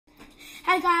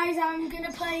Hi guys, I'm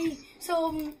gonna play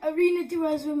some arena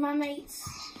duos with my mates.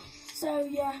 So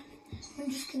yeah,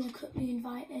 I'm just gonna quickly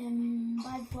invite him.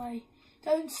 By the way,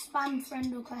 don't spam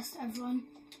friend request everyone.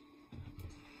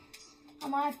 I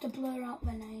might have to blur out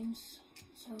their names.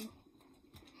 So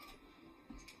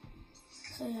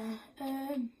yeah,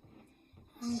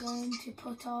 I'm going to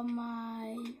put on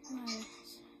my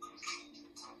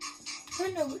I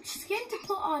don't know which skin to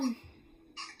put on.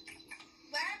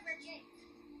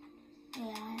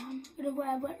 Yeah, I am gonna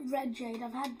wear red jade.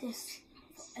 I've had this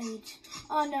for age.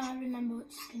 Oh no, I remember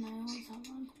which skin I always have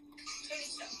on.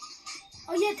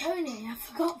 Oh yeah, Tony. I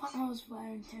forgot what I was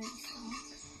wearing. Tony Stark.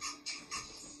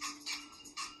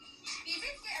 You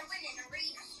did get a win in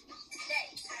arena today,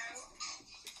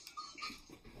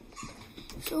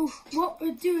 So what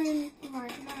we're doing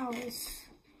right now is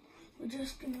we're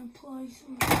just gonna play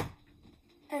some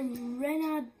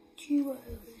arena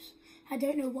duos. I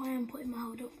don't know why I'm putting my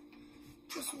hold up.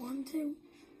 Just want to.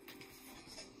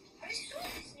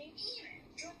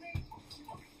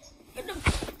 I'm gonna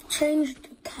change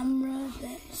the camera a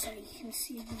bit so you can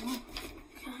see more.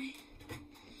 Okay.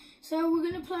 So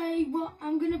we're gonna play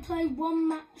I'm gonna play one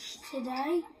match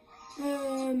today.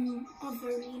 Of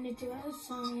arena duos.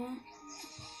 So yeah.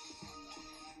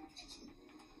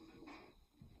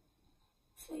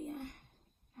 So yeah.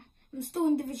 I'm still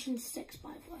in Division 6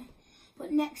 by the way.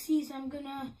 But next season I'm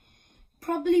gonna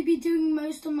probably be doing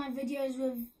most of my videos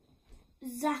with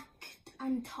Zach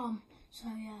and Tom. So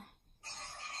yeah.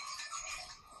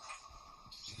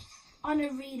 On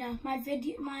arena,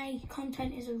 my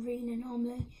content is arena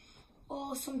normally,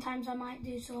 or sometimes I might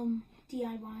do some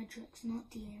DIY tricks, not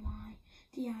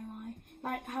DIY,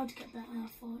 like how to get better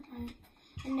at Fortnite,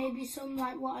 and maybe some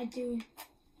like what I do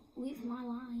with my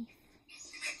life.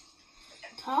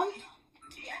 Tom,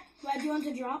 where do you want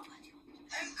to drop?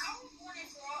 I want to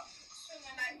drop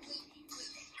somewhere like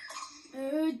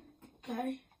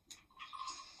Okay.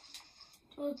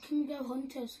 Well, can we go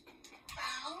hunters?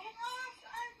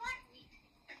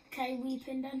 Okay,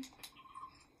 weeping then.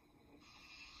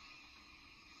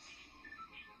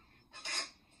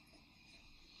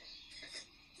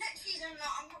 Next season, I'm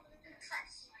not going to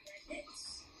practice my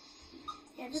edits.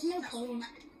 Yeah, there's no point.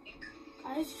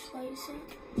 Guys, just wait a sec.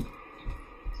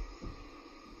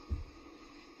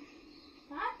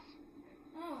 What?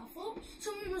 Oh, I thought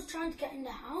someone was trying to get in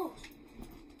the house.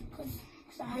 Because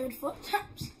I heard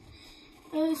footsteps.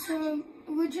 So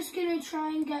we're just going to try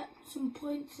and get some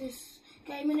points this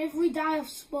game. And if we die of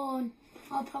spawn,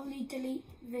 I'll probably delete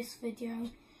this video.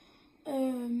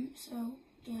 So,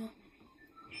 yeah.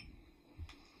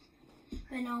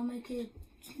 Then I'll make a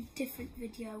different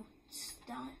video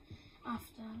start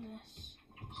after this.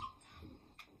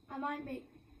 I might make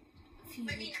a few.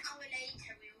 Maybe an hour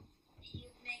later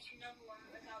we'll make another one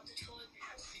without the tournament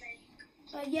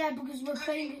playing. Yeah, because we're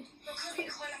playing. Because we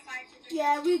qualified for the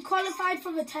Yeah, we qualified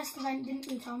for the test event, didn't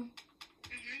we, Tom?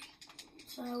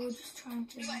 So we're just trying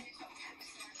to.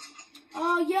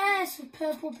 Oh yes, a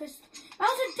purple pistol. That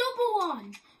was a double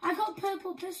one. I got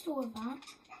purple pistol with that.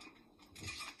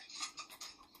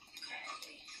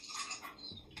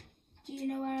 Do you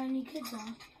know where any kids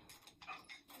are?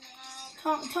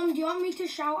 Tom, do you want me to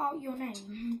shout out your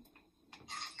name?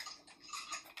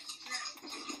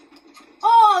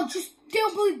 Oh, just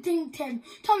double dinked him.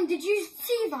 Tom, did you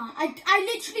see that? I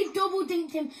literally double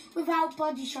dinked him without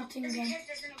body shotting him.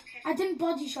 I didn't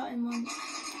body shot him once.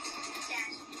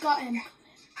 Got him.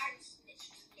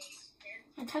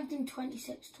 I tagged him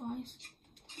 26 twice.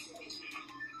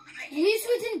 At least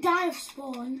we didn't die of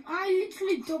spawn. I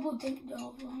literally double dinked the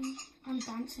other one. I'm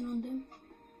dancing on them.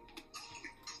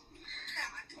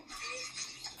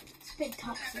 It's a bit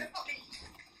toxic.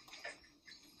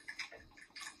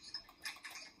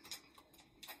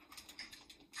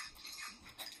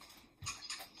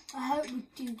 I hope we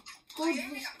do good.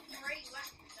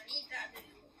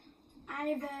 I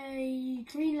have a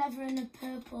green leather and a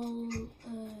purple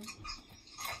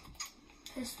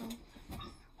pistol.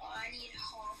 I need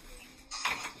harpoon.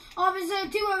 Oh, there's a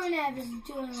duo in there. There's a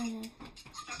duo in there.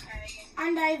 Okay.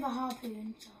 And I have a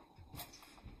harpoon. So.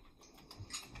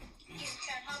 You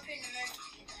can harpoon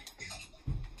emergency.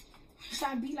 So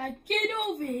I'd be like, get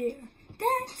over here.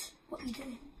 That's what you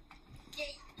do. Yeah,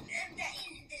 they're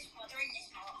in this part. They're in this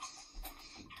part.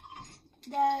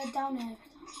 They're down there.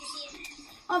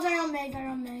 Oh, they're on me. They're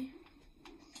on me.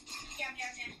 Yeah, I'm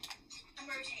down there. I'm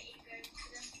rotating. Go to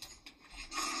them.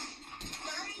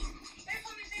 Sorry. They're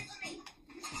coming.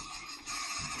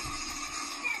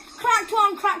 Cracked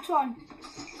one. Cracked one.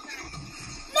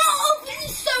 No,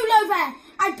 he's so low there.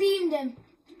 I beamed him.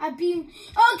 Oh,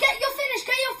 get your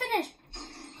finish.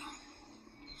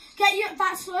 Get you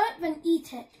that slurp, then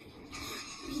eat it.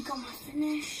 You got my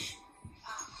finish.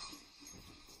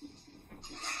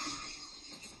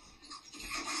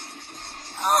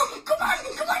 Oh, come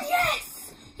on,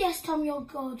 yes! Yes, Tom, you're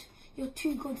good. You're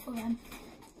too good for them.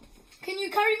 Can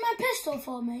you carry my pistol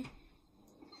for me?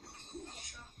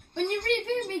 When you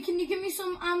reboot me, can you give me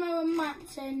some ammo and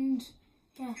mats and...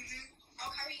 Yeah.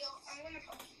 I'll carry your... I'm going to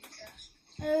put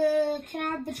you Can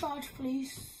I have the charge,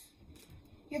 please?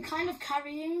 You're kind of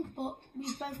carrying, but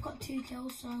we've both got 2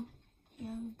 kills, so...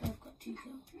 Yeah, we've both got 2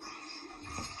 kills.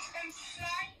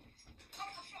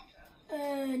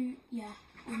 Yeah,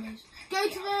 almost. Go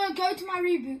to my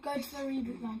reboot. Go to the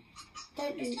reboot van.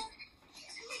 Don't do it.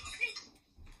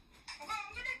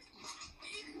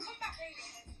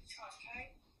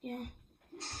 Yeah.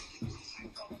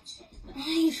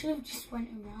 You should have just went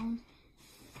around.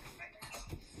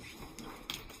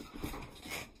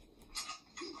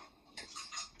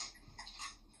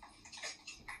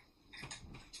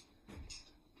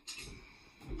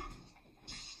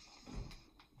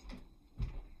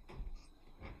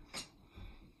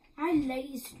 I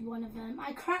lased one of them.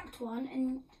 I cracked one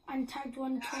and tagged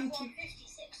 120.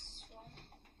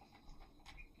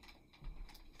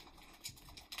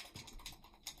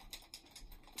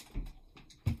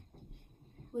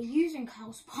 We're using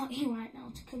House Party right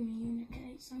now to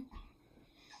communicate, so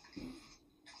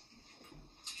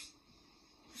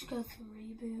just go for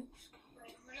reboots.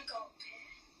 Wait, I'm gonna go up here.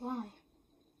 Why? I'm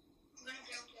gonna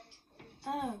build one.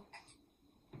 Oh.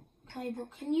 Okay, but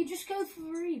can you just go for a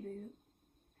reboot?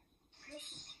 I'm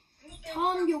just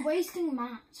Tom, you're wasting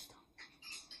mats.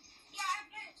 Yeah, I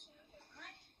played it,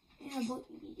 right? Yeah, but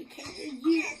you can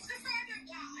Yes, if I don't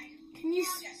die,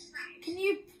 can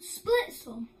you split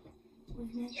some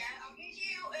with me? yeah, I'll give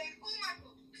you all my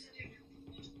books because I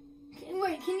don't know.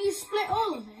 Wait, can you split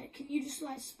all of it? Can you just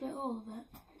like split all of it?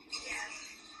 Yeah.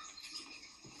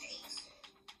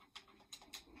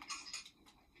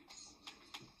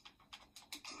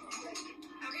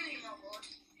 I'll give you my board.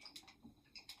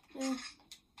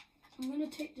 I'm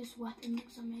gonna take this weapon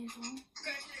because I may as well. Go to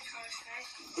the college, guys.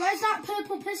 Where's that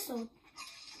purple pistol? Oh.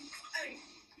 Do you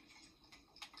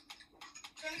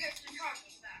want to go to the charge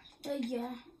with that?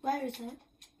 Yeah. Where is it?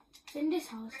 It's in this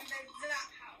house. Go to that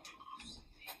house.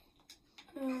 Yeah.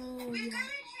 We're going in.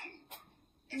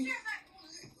 If you have that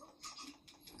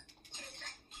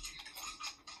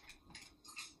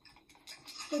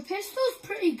The pistol's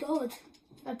pretty good.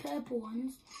 The purple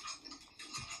ones.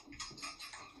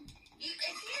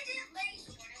 if you didn't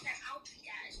laser one, then I'll be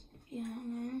dead. Yeah, I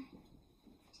know.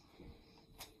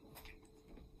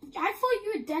 I thought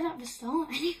you were dead at the start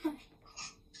anyway.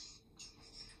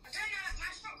 I don't know,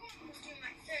 my shotgun was doing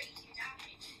like 32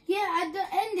 damage. Yeah, at the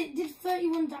end it did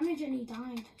 31 damage and he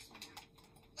died.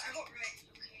 But I got really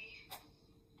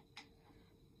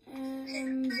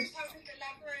lucky. First how good the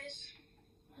lever is.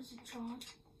 There's a charge.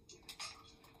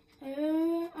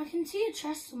 I can see a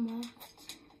chest somewhere.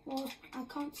 Well, I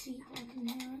can't see it, I can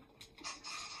hear it.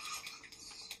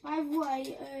 By the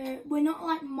way, we're not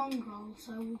like mongrels,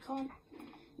 so we can't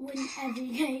win every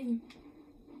game.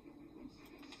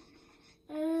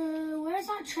 Where's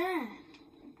that chair?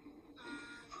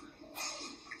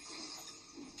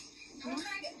 I'm trying to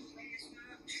get to win this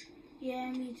match.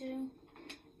 Yeah, me too.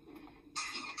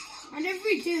 And if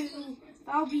we do,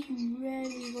 that'll be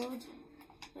really good.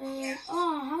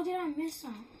 Oh, how did I miss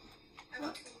that? I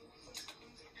got 100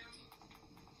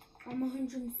 now. I'm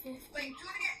 150. Wait, do you want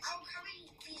to get, I'll carry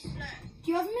these slurps. Do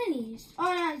you have minis?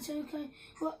 Oh, no, it's okay.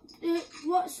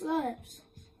 What slurps?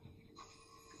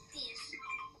 These.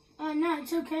 Oh, no,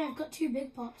 it's okay. I've got 2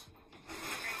 big pots.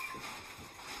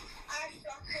 I have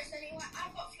floppers anyway.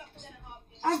 I've got floppers and a half.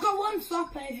 I've got 1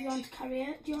 flopper if you want to carry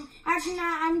it. Do you want... Actually, no,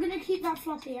 I'm going to keep that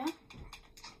flopper, yeah? I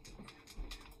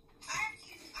have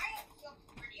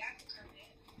floppers already. I can carry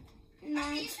it. No,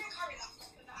 You can carry that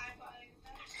flopper that I've got over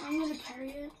there. I'm going to carry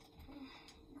it.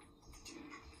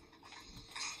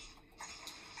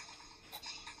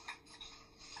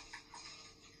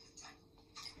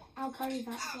 I'll carry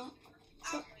that flop.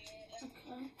 I'll carry it.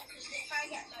 Okay. Because if I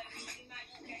get low, you might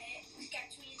not get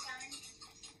to me in time.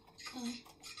 Okay.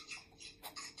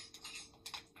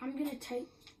 I'm going to take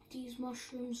these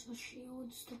mushrooms for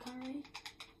shields to carry.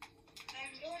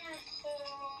 I'm gonna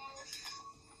call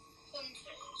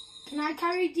hunters. Can I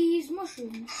carry these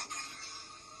mushrooms?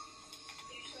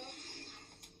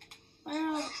 Where are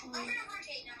I'm gonna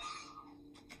rotate now.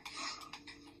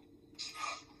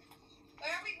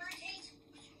 Where are we rotating?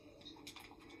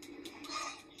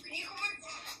 Can you come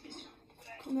over?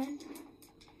 Come in. Can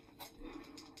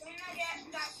I get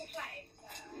that supply?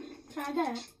 Can I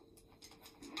get it?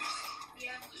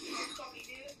 Yeah, that's what we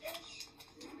do with this.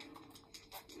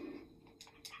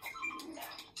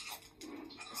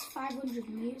 500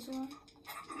 meters away.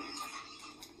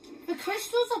 The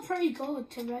crystals are pretty good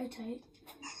to rotate.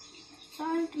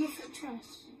 So, mythic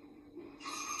chest.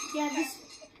 Yeah, this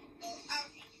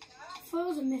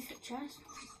feels a mythic chest.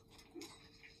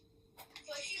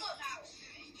 But if you got that one,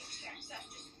 that's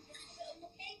just a little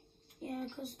unlucky. Yeah,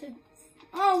 because the...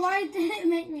 Oh, why did it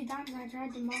make me dance? I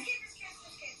tried to mock.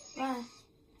 Where?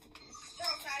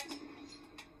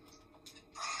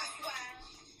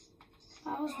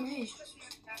 That was me.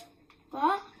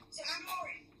 What?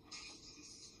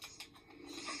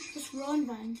 Just run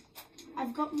then.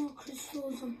 I've got more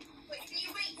crystals on. Wait, can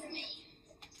you wait for me?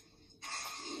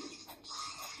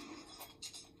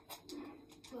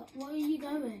 Where are you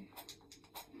going?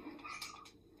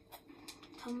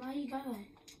 Tom, where are you going?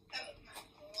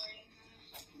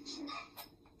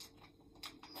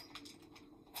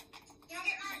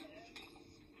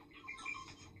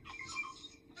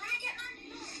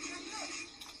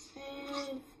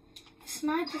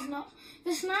 Sniper's not.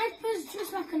 The sniper's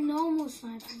just like a normal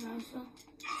sniper though, so.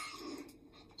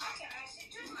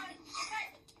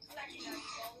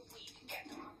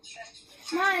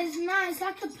 No, it's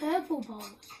like a purple bolt.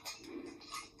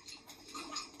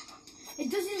 It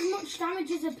does as much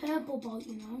damage as a purple bolt,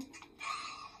 you know.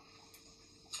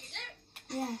 Is it?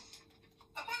 Yeah.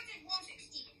 I thought it did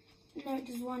 160. No, it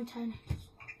does 110. Oh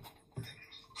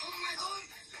my god!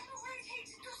 I don't want to take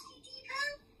the Dusty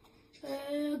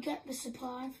Depot. Get the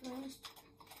supply first.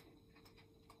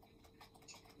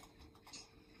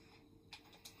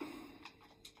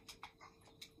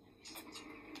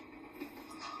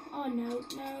 Oh no.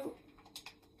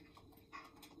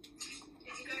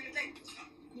 Did you go in the big?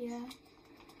 Yeah.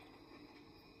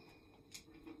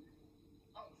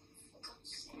 Oh, for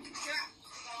God's sake. You're at the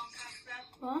barn, Casper.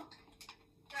 What?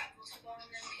 You're at the barn,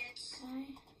 them kids. Okay.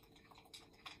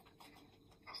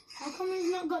 How come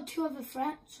we've not got 2 other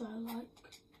threats or like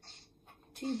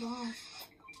 2 bars?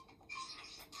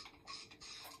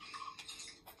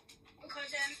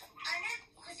 Because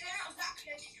because they're not that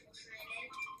close to us really.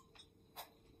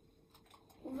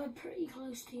 Well, they're pretty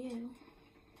close to you.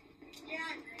 Yeah,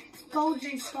 I know.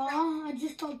 Golden Scar. I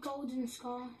just got Golden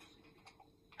Scar.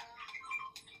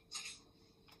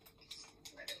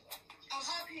 I'll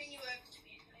harpoon you over to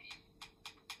me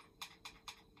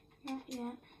anyway. Not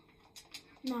yet.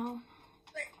 No.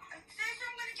 But first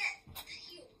I'm gonna get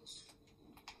heals.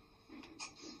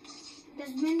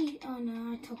 There's many. Oh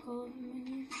no, I took all of the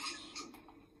minis.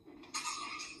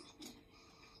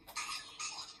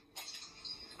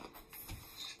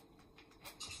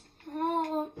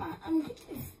 Oh,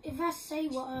 if I say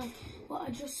what I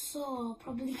just saw, I'll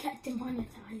probably get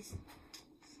demonetized.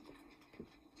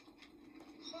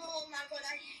 Oh my god,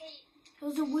 I hate. It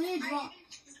was a weird rock.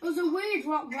 It was a weird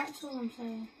rock. That's all I'm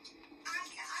saying. I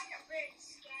get really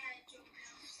scared jumping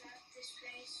off this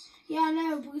place. Yeah, I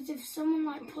know, because if someone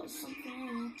like puts something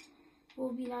in,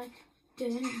 we'll be like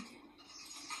doing it.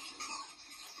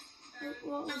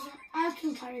 What was that? I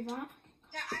can carry that. No,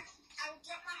 I'll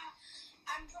drop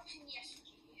I'm dropping the SG.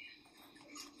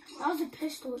 That was a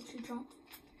pistol which you dropped.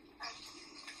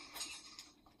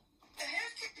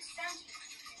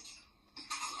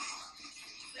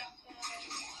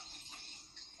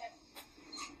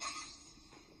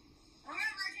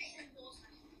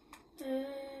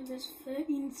 There's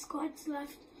 13 squads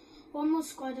left. One more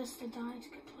squad has to die to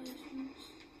get placements.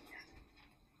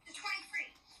 The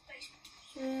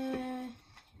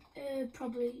 23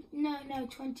 Probably no,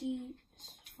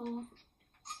 24.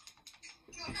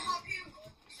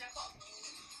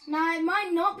 Now it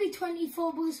might not be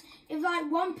 24 because if like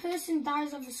one person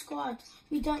dies of a squad,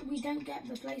 we don't get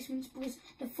replacements because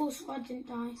the full squad didn't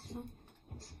die. So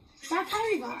should I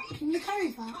carry that? Can you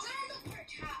carry that?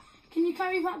 Can you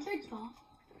carry that big part?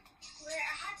 Wait, I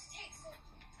had to take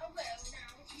a will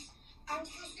now. I'm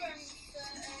just going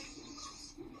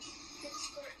the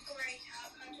grey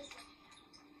tab.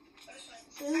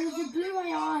 There's a blue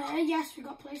AR here. Yes, we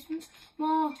got placements.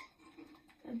 More.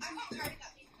 I can't carry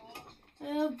that big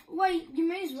part. Wait, you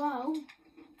may as well.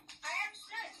 I am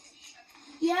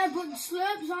slurping. Yeah, but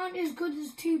slurps aren't as good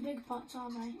as 2 big pots, are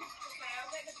they? Okay,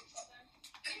 I'll take the big pot then.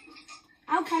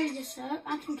 I'll carry the slurp.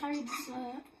 I can carry the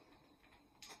slurp.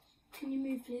 Can you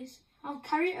move, please? I'll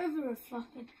carry it over a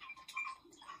floppy.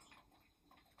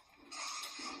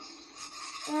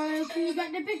 Can you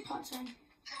get the big pots then?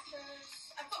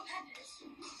 Peppers. I've got peppers.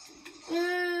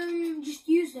 Just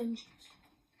use them.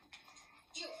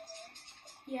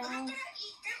 Yeah. Don't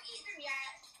eat them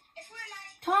yet. If we're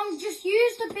like... Tom, just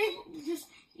use the big. Just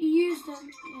use them.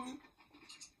 Yeah.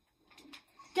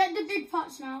 Get the big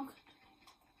pots now.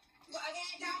 What, are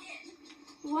they down here?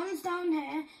 One's down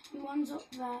here and one's up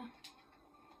there.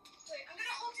 Wait, I'm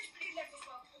gonna hold this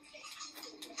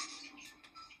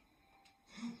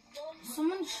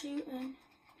Someone's shooting.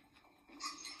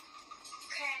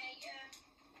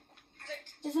 Okay,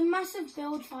 There's a massive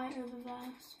build fight over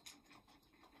there.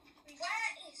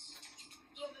 where is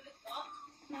the other big bot?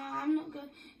 Nah, I'm not good.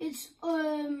 It's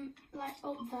like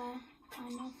up there,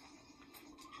 kind of.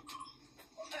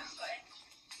 Oh, got it.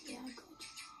 Yeah, I got it.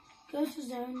 Go to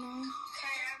zone now.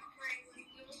 Okay, I'm bravely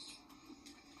yours.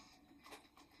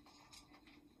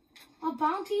 Our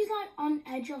bounty's like on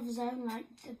edge of zone, like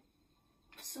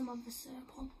some of the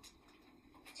circle.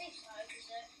 Safe side, is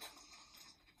it?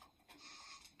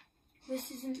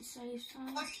 This isn't safe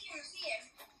side. I see him.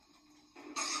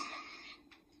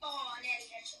 Oh, I nearly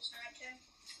headshot sniped him.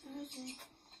 Where is he?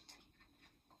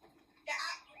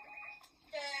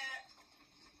 The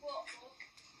what book?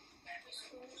 Whatever it's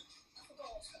called. I forgot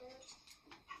what it's called.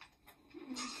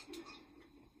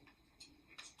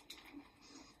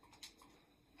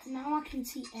 Now I can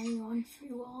see anyone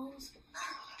through walls.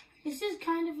 This is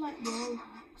kind of like wall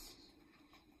hacks.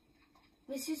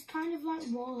 This is kind of like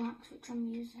wall hacks, which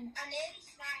I'm using. I nearly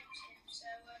sniped him, so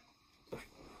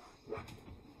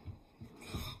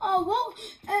Oh, what?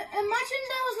 Imagine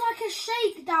there was like a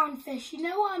shakedown fish. You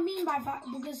know what I mean by that?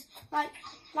 Because like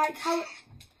how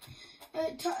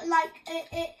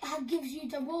it gives you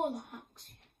the wall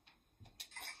hacks.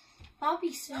 That'd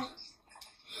be sick.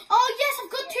 Oh yes,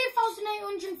 I've got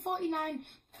 2,849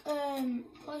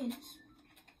 points.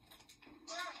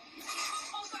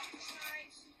 Oh, God,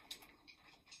 nice.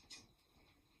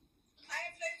 I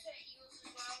have loads of heals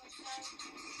as well, so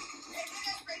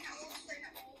let's break that wall,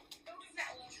 Build a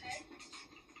metal, okay?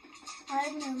 I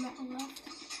have no metal left.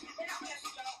 They're not gonna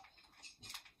stop.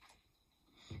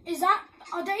 Is that?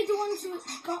 Are they the ones who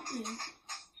got you?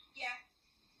 Yeah.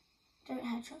 Don't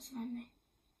headshot snipe me.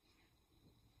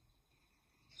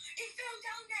 It fell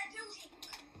down that building.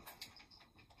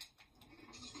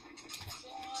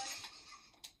 What?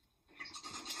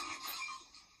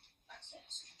 That's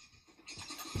it.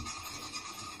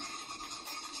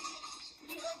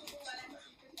 You hold the wall and let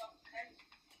me go, okay?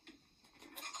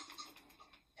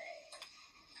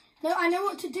 No, I know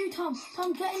what to do, Tom.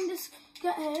 Tom, get in this.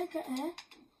 Get here. Get here.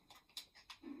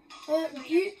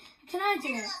 You can I do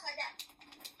it?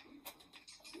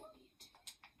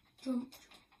 Jump.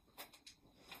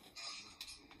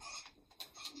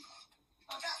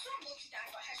 Oh, that's not lucky that I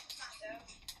got headshot that though.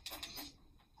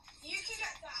 You can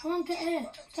get that. Come on, get here.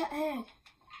 Get here.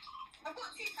 I've got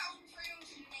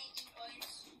 2,380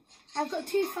 points. I've got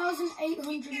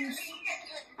 2,800. You get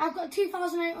the I've got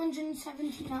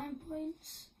 2,879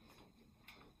 points.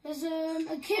 There's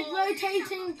a kid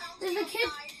rotating.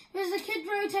 There's a kid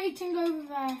rotating over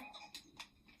there.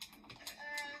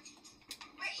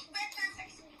 wait, we're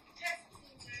perfectly zone.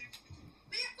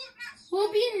 We have good maps.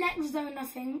 We'll be in next zone, I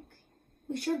think.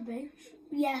 We should be.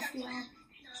 Yes, we are. No.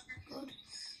 Good.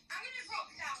 I'm gonna drop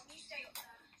down. You stay up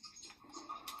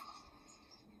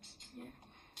there.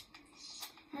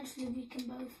 Yeah. Actually, we can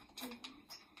both do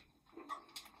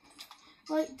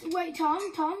that. Wait,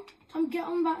 Tom, get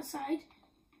on that side.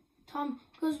 Tom,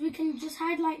 because we can just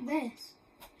hide like this.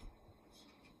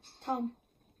 Tom.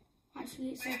 Actually,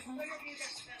 it's okay. We're gonna do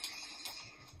this first.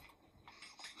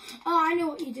 Oh, I know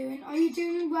what you're doing. Are you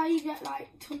doing where you get like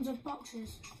tons of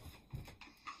boxes?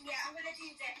 Yeah, I'm gonna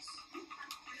do this.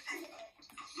 And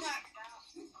like that.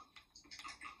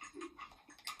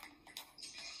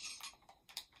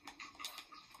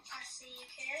 I see you,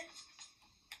 kid.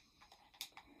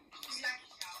 He's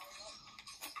lagging now.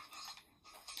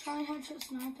 Try and headshot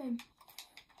snipe him.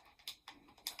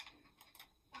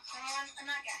 I can't, and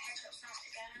I get headshot snapped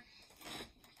again.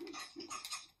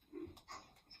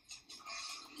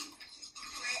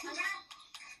 Wait, I'm out.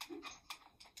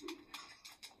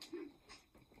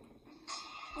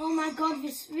 Oh my god,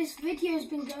 this video has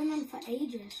been going on for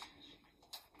ages.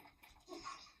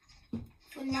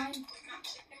 For 9.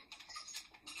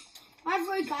 By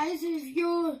the way, guys,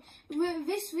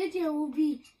 this video will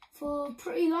be for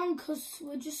pretty long because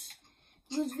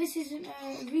this isn't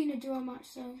an arena duo match,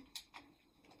 so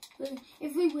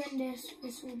if we win this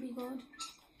will be good.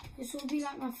 This will be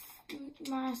like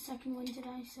my second win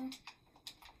today, so.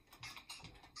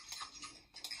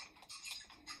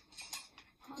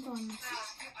 Hold on.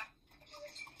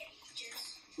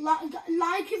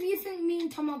 Like if you think me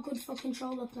and Tom are good for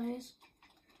controller players.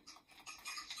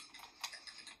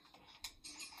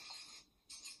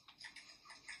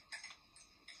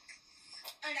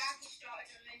 And I've just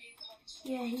started on a new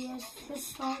console. Yeah, he has just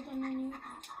started on a new.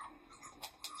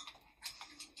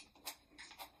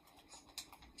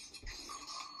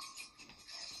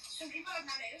 Some people have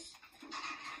nanos.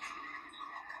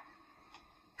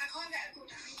 I can't get a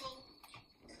good angle.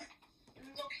 I'm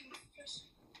looking for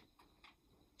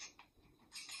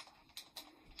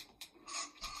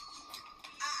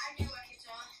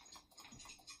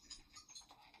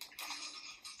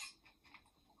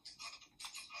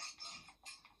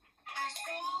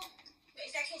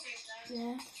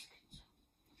Yeah.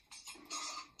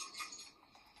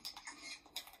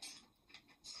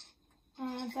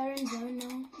 They're in zone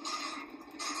now.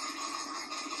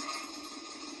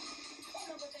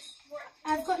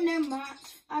 I've got no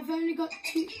mats. I've only got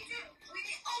 2.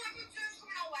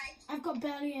 I've got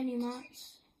barely any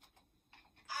mats.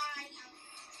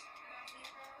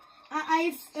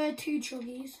 I have 2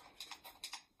 chuggies.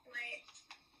 Wait.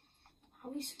 How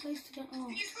are we supposed to get off? Can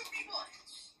you put me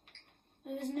points?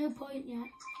 There's no point yet. Can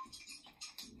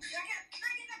I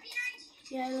get that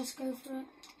P90? Yeah, let's go for it.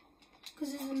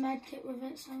 Because there's a med kit with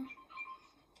it, so. I'm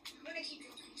gonna keep it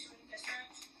to 20%.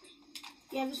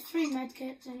 Yeah, there's 3 med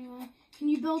kits anyway. Can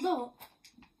you build up?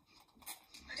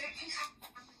 I don't think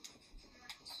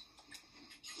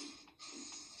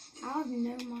I have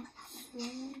no mats,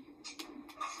 really.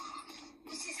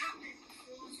 this has happened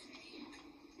before to me.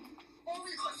 All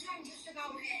we got something just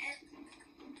about here.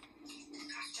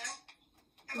 Casper.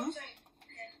 I got something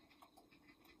here.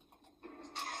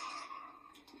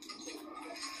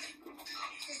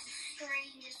 This is the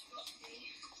strangest spot to be.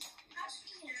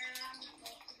 Actually, no, I'm not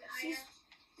a bit higher.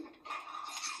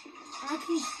 I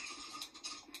can.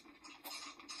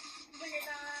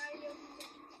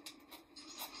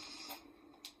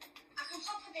 I can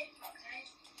pop a big block, okay?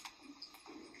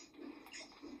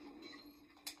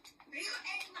 Have you got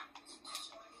any maps?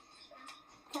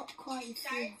 Got quite a few.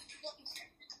 Sorry, what you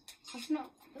said. That's not.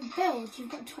 Builds,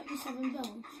 you've got 27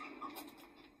 builds.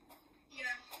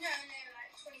 Yeah, no,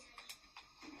 like 27.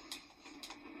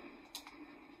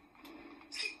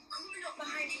 Keep coming up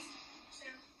behind me. So,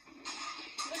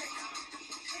 I'm gonna go.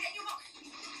 Can I get your box?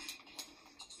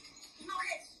 No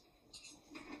hits.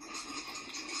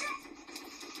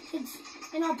 It's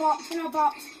in our box, in our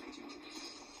box.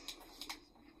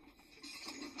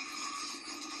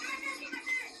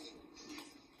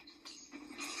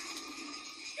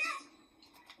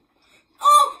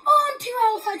 Oh, I'm 2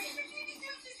 health.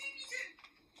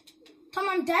 Tom,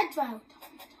 I'm dead though.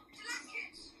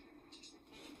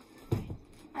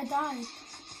 I died.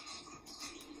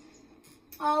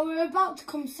 Oh, we're about to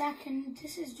come second.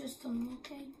 This is just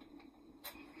unlucky.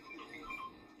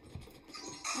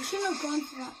 I shouldn't have gone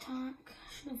for that attack.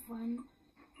 I should have won.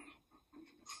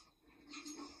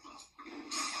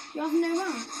 You have no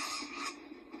match?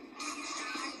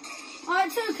 Oh,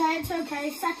 it's okay, it's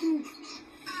okay. Second.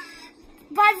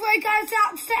 By the way, guys,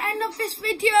 that's the end of this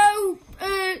video.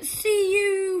 See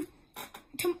you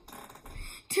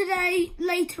today,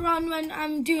 later on when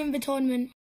I'm doing the tournament.